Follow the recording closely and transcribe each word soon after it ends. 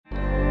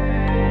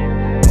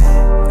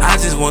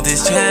want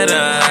this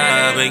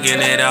cheddar. Been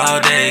getting it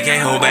all day,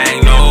 can't hold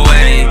back, no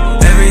way.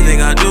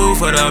 Everything I do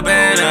for the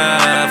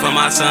better. For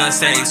my son's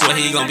sake, so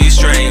he gon' be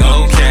straight,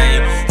 okay.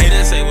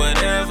 Haters say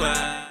whatever.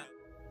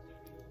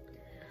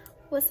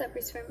 What's up,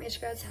 it's from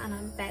Girl Town.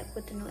 I'm back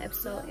with a new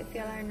episode. If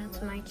y'all are new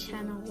to my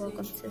channel,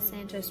 welcome to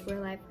Sandra's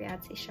Real Life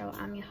Reality Show.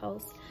 I'm your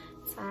host,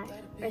 Ty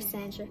or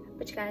Sandra.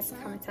 But you guys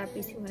comment top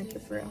if you want to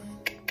keep real.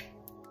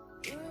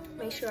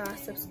 Make sure y'all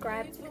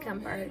subscribe to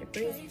become part of the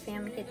Breezy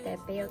family. Hit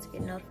that bell to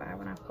get notified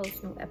when I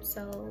post new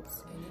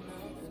episodes,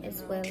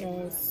 as well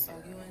as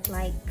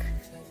like,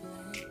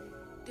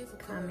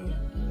 comment,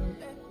 and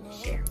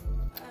share.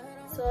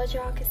 So as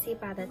y'all can see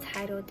by the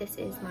title, this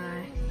is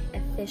my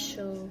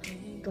official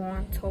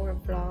dorm tour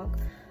vlog.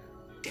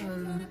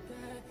 And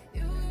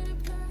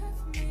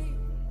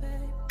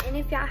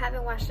if y'all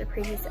haven't watched the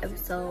previous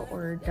episode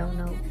or don't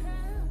know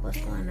what's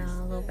going on,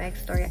 a little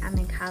backstory: I'm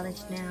in college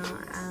now.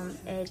 I'm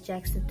at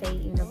Jackson State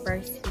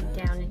University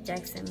down in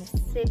Jackson,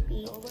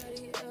 Mississippi.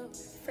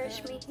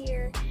 Freshman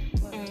here,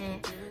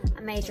 and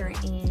I'm majoring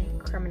in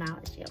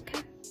criminology.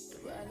 Okay,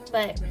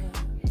 but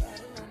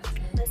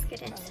let's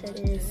get into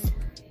this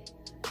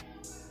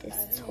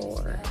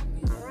tour.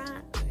 All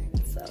right,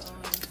 so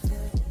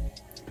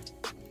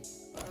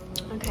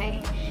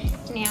okay,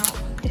 now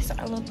this is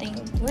our little thing.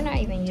 We're not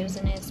even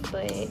using this,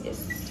 but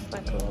it's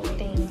like a little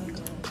thing,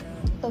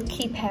 little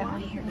keypad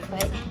on here,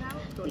 but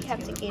we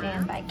have to get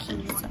in by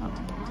key. So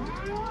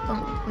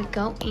boom, we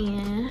go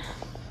in.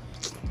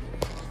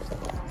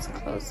 Let's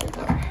close the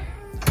door.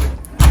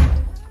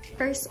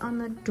 First on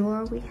the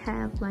door we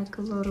have like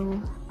a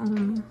little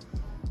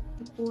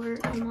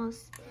board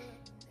almost.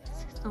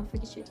 Don't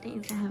forget your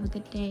things and have a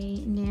good day.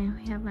 And then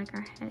we have like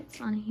our hats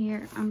on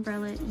here,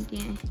 umbrella, and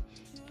then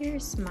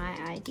here's my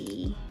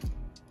ID.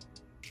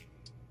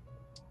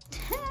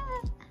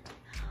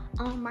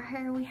 Right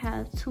here we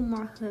have 2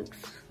 more hooks.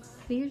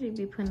 We usually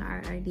be putting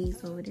our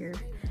IDs over there.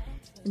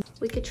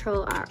 We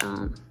control our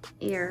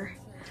air,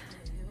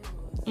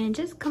 and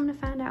just come to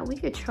find out we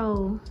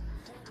control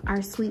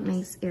our suite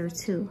mate's air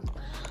too.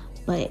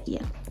 But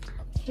yeah,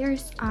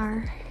 here's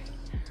our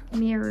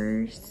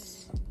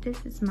mirrors.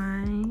 This is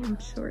mine. I'm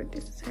sure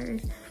this is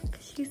hers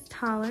because she's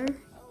taller.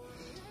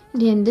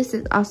 Then this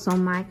is also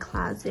my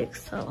closet.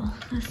 So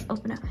let's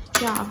open up.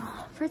 Y'all,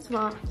 first of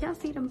all, y'all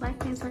see them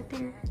black things right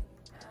there?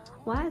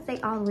 Why is they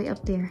all the way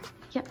up there?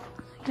 Yep.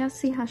 Y'all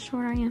see how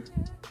short I am?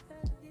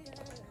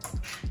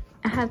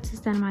 I have to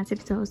stand on my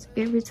tiptoes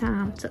every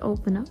time to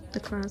open up the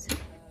closet.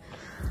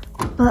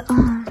 But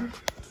I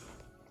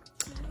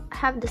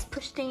have this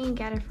push thing,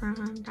 got it from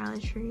Dollar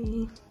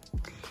Tree.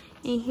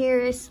 And here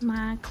is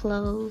my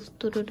clothes.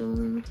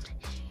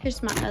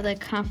 Here's my other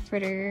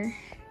comforter.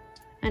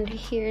 Under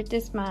here,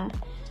 this is my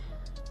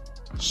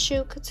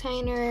shoe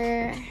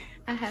container.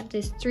 I have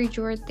this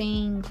 3-drawer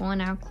thing,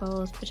 going out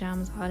clothes,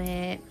 pajamas, all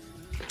that.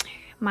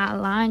 My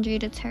laundry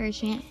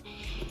detergent.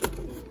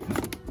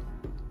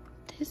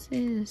 This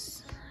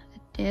is a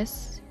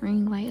desk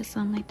ring light or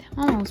something like that.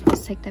 I'm almost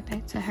supposed to take that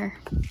back to her.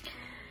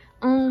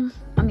 I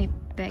mean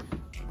back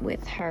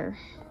with her.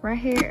 Right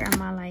here are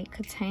my like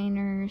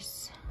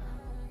containers.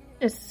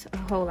 Just a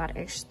whole lot of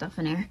extra stuff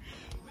in there.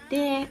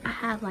 Then I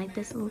have like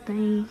this little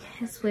thing.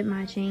 It's with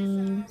my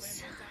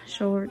jeans,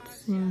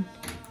 shorts, and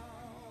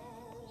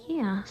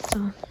yeah.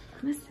 So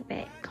let's sit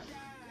back.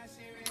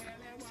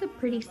 It's a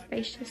pretty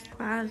spacious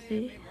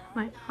closet.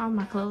 Like all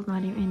my clothes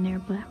not even in there,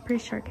 but I'm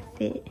pretty sure it can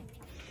fit.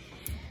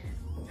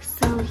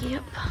 So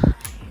yep,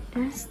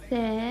 that's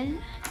that.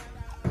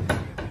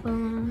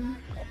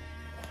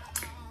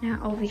 Now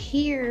over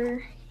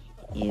here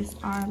is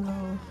our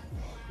little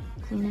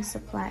cleaning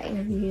supply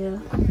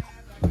area.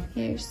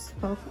 Here's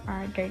both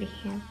our dirty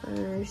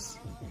hampers,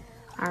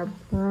 our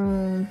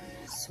broom,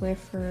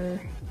 Swiffer,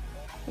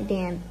 and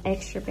then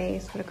extra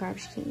bags for the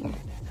garbage can.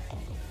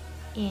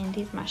 And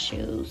these are my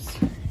shoes.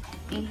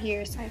 And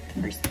here's like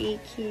the first aid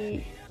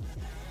kit,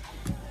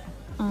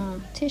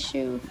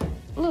 tissue,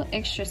 a little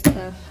extra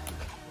stuff.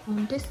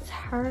 This is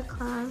her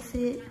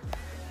closet.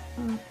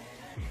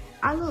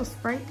 Our little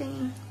spray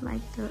thing,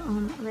 like the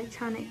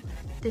electronic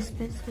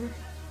dispenser,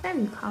 whatever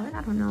you call it,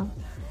 I don't know.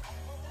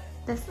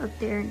 That's up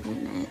there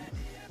in that.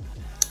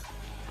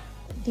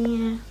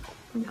 Then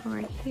we go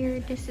right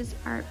here. This is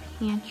our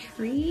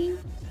pantry.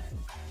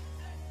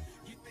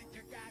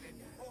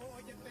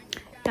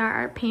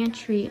 Our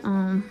pantry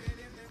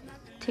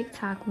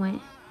TikTok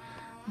went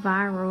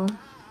viral,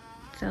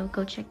 so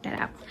go check that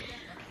out.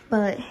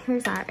 But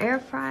here's our air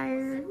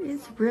fryer.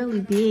 It's really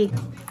big.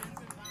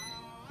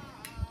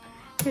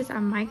 Here's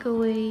our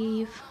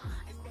microwave.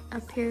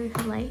 Up here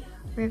is like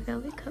red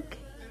velvet cupcakes.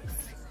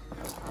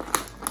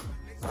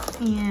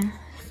 And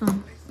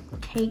some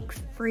cakes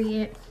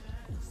bread.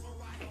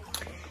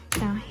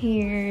 Down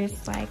here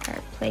is like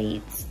our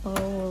plates,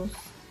 bowls,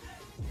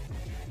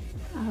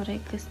 all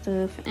that good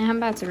stuff. And I'm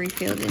about to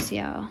refill this,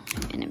 y'all,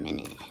 in a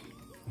minute.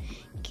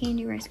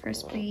 Candy Rice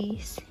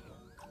Krispies.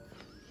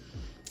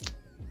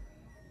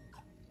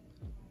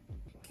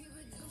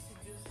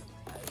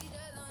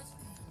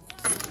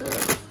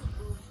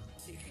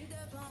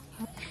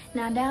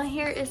 Now down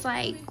here is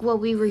like what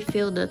we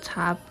refilled the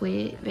top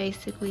with,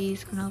 basically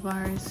granola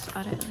bars,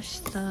 all that other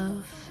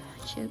stuff,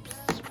 chips,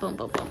 boom,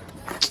 boom, boom.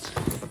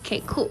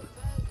 Okay, cool.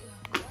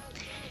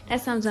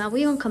 That sounds out.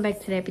 We gonna come back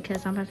to that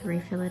because I'm about to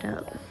refill it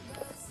up.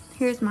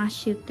 Here's my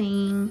shoe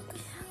thing.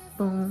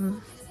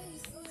 Boom.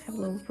 Have a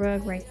little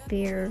rug right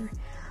there.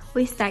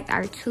 We stacked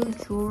our 2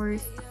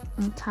 drawers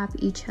on top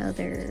of each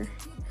other.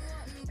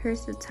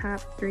 Here's the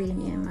top 3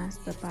 and then mine's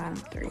the bottom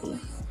 3.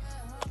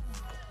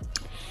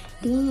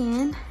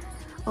 Then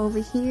over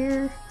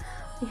here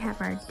we have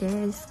our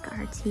desk,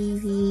 our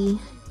TV,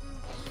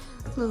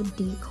 little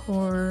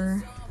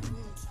decor,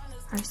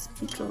 our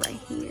speaker right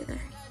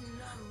here.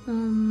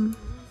 A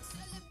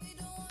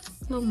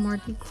little more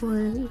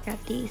decor. We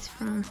got these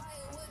from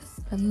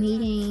the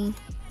meeting.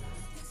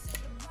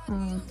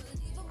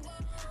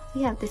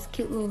 We have this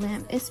cute little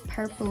lamp. It's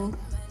purple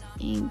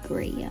and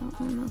gray, y'all. I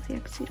don't know if y'all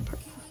can see the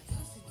purple.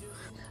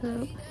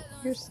 So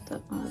here's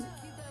the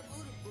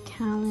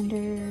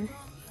calendar.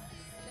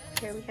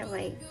 Here we have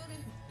like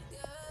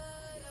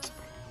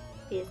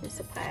business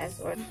supplies,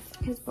 or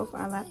here's both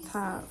our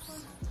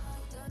laptops.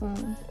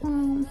 Boom,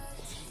 boom.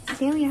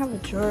 Then we have a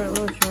drawer, a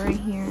little drawer in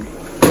here.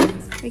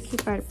 We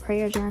keep our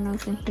prayer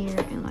journals in here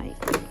and like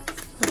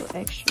little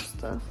extra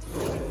stuff.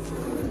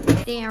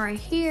 Then right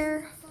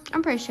here,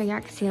 I'm pretty sure y'all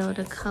can tell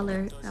the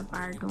color of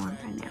our dorm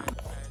right now.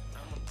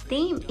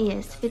 Theme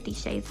is 50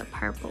 Shades of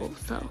Purple.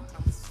 So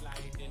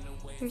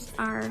here's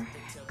our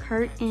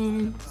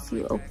curtains.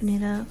 You open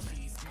it up.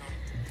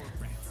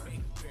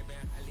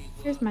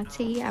 Here's my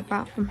tea I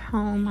bought from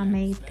home. I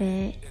made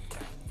that.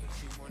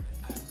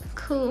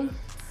 Cool.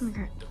 I'm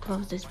gonna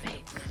close this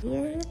back.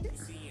 Yeah.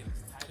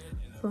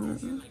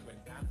 Boom.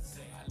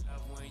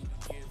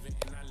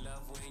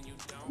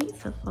 Need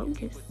to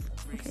focus.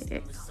 Okay, there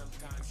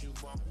you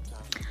go.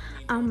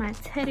 All my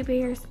teddy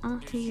bears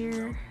on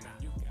here.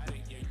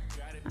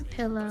 My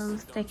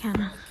pillows, they kind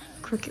of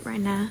crooked right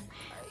now.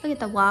 Look at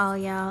the wall,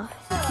 y'all.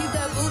 Keep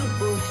that booty,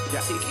 booty.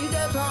 Keep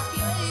that plump.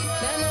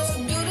 That's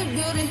beauty,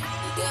 beauty.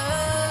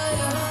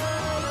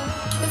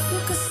 If you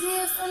could see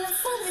it from the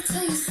front,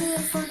 till you see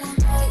it from the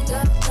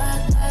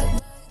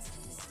back.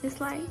 It's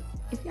like,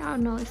 if y'all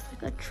know, it's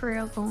like a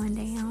trail going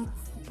down,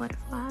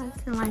 butterflies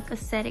and like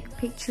aesthetic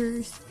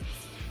pictures.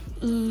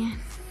 And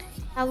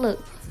now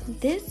look,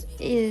 this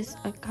is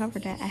a cover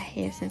that I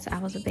have since I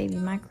was a baby.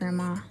 My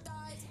grandma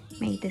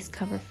made this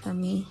cover for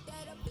me.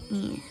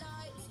 And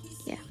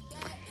yeah,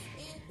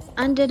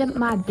 under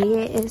my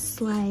bed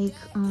is like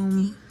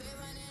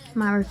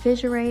my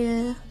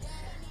refrigerator,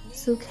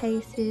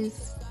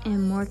 suitcases,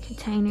 and more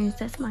containers.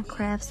 That's my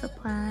craft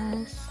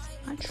supplies,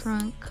 my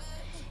trunk,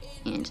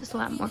 and just a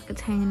lot more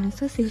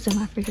containers. Let's see what's in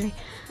my refrigerator.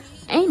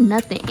 Ain't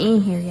nothing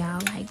in here,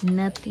 y'all. Like,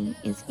 nothing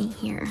is in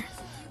here.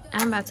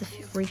 I'm about to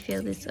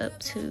refill this up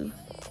too.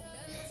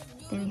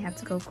 Then we have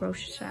to go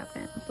grocery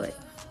shopping, but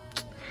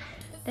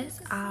that's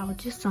all.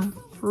 Just some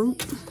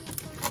fruit,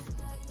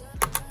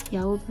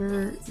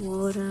 yogurt,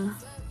 water.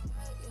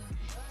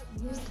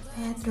 Here's the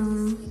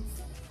bathroom.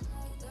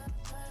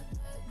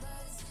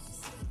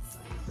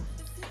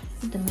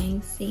 The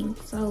main sink,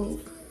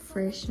 soap,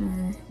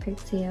 freshener,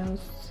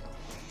 pigtails.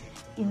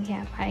 And we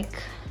have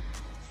like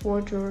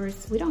 4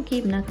 drawers. We don't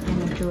keep nothing in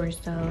the drawers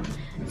though.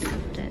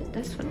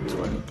 That's for the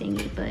toilet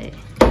thingy, but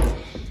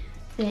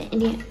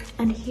and then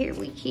and here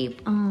we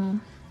keep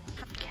can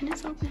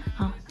this open?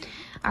 Oh,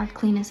 our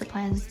cleaning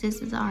supplies.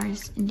 This is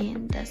ours, and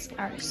then that's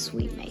our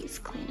Sweet Mates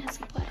cleaning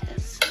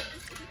supplies.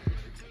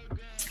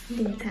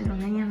 Then turn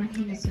around,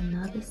 here's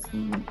another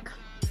sink,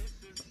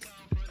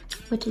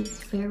 which is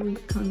very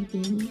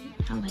convenient.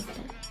 I like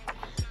that.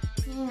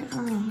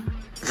 And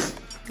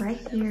right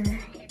here,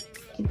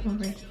 you go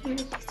right here.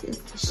 This is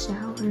the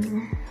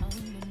shower.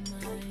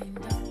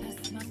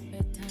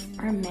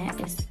 Our mat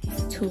is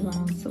too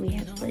long, so we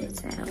have to put it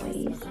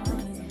sideways.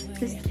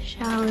 This is the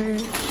shower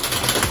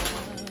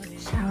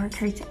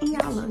curtain. And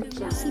y'all look,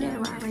 y'all see that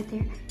rod right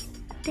there?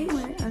 They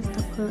wanted us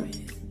to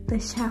put the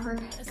shower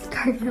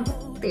curtain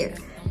up there.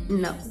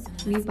 No,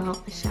 we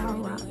bought a shower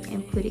rod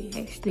and put it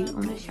actually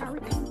on the shower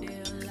tank.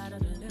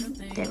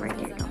 That right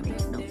there don't make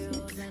no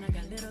sense.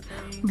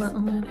 But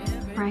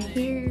right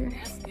here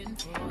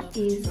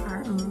is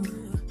our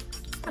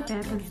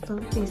bathroom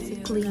stuff.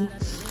 Basically,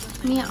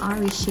 me and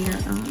Ari share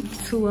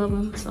 2 of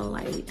them. So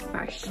like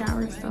our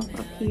shower stuff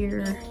up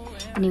here,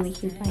 and then we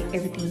keep like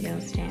everything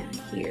else down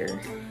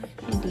here,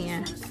 and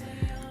then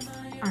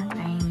our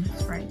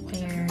names right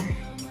there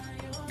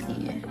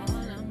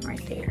and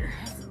right there.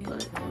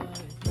 But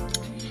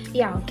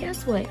y'all,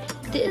 guess what?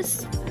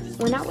 This,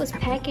 when I was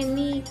packing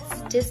these,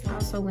 this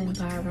also went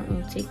viral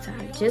on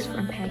TikTok just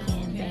from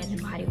packing Bath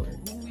and Body Works.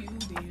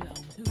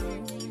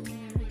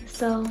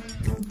 So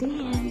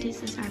then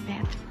this is our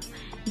bathroom.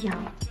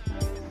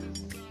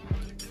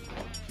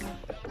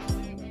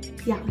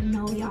 Y'all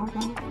know y'all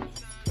wrong.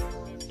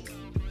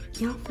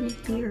 Y'all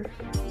finna hear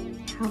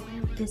how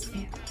well this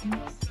bathroom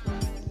is.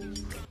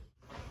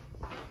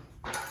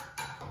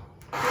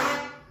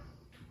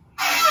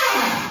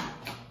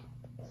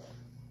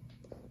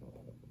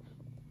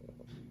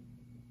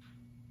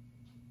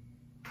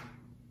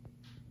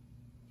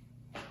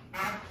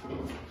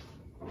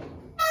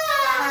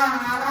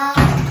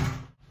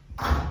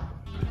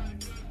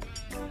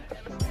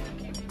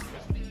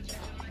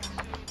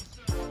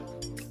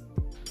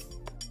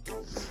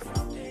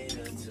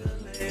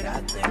 I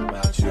think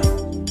about you.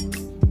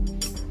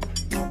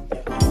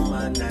 On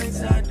my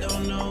nights, I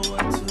don't know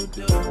what to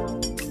do.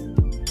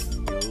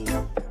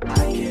 I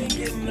can't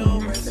get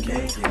no rest,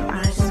 can't get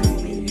no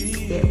sleep.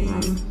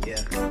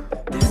 Yeah,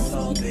 this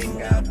whole thing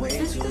got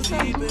way too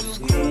deep, and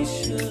we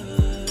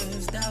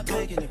should stop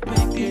making a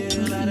big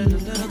deal out of the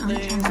little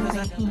things.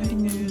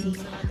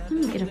 Let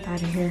me get up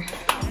out of here.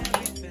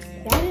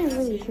 Y'all didn't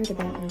really hear the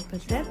bathroom,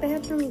 but that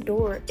bathroom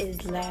door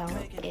is loud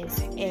as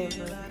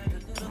ever.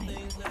 Like,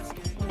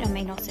 it don't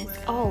make no sense.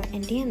 Oh,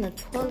 and then the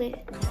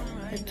toilet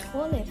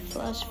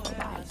flushed for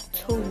like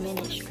 2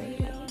 minutes straight.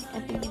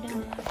 Like,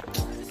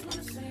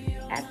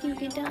 after you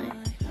get done,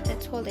 the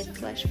toilet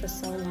flushed for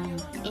so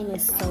long, and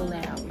it's so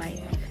loud.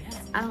 Like,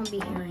 I don't be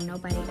hearing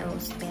nobody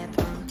else's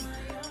bathroom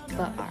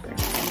but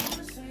ours.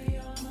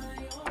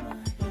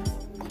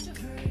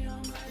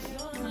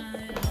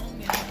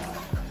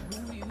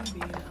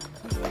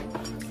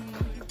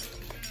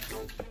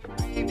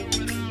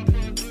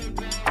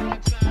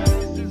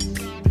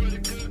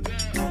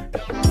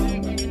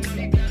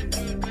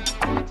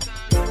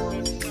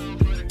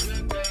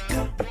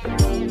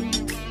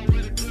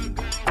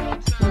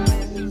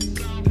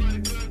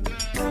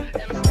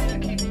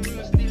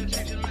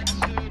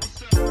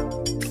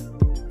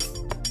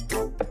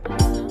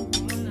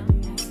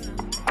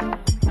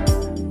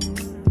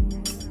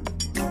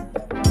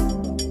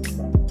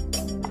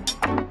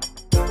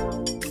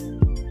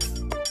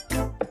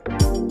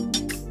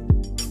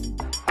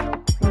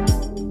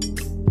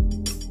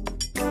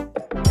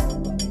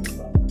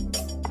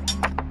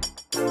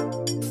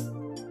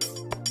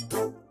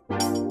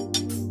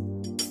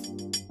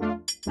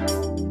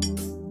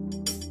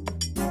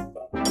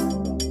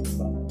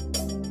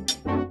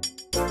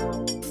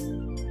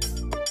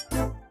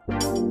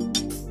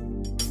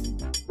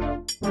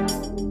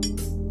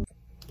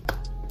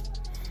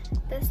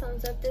 That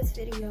sums up this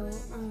video.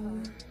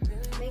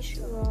 Make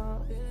sure you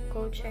all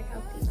go check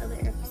out the other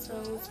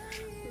episodes.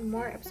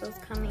 More episodes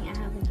coming. I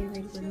have a get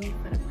ready with me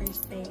for the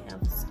first day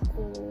of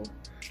school.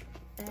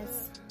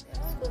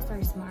 School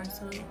starts tomorrow,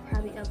 so I'll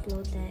probably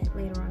upload that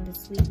later on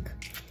this week.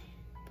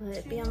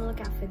 But be on the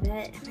lookout for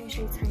that. Make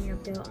sure you turn your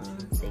bell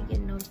on so you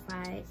get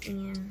notified.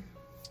 And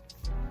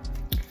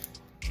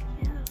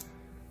yeah,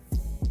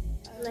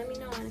 let me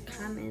know in the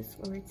comments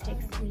or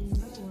text me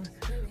or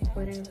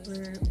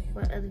whatever,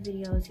 what other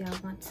videos y'all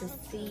want to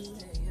see.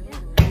 Yeah.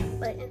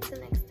 But until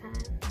next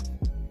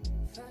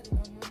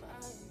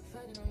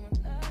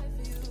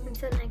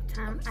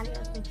time,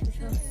 adios,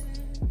 muchachos.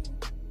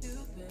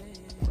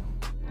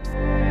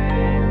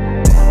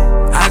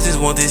 I just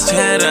want this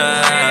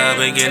cheddar,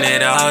 been getting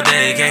it all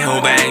day, can't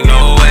hold back,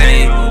 no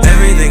way.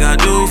 Everything I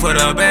do for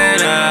the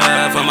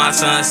better, for my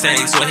son's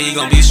sake, so he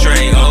gon' be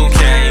straight,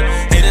 okay.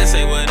 Haters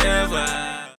say whatever.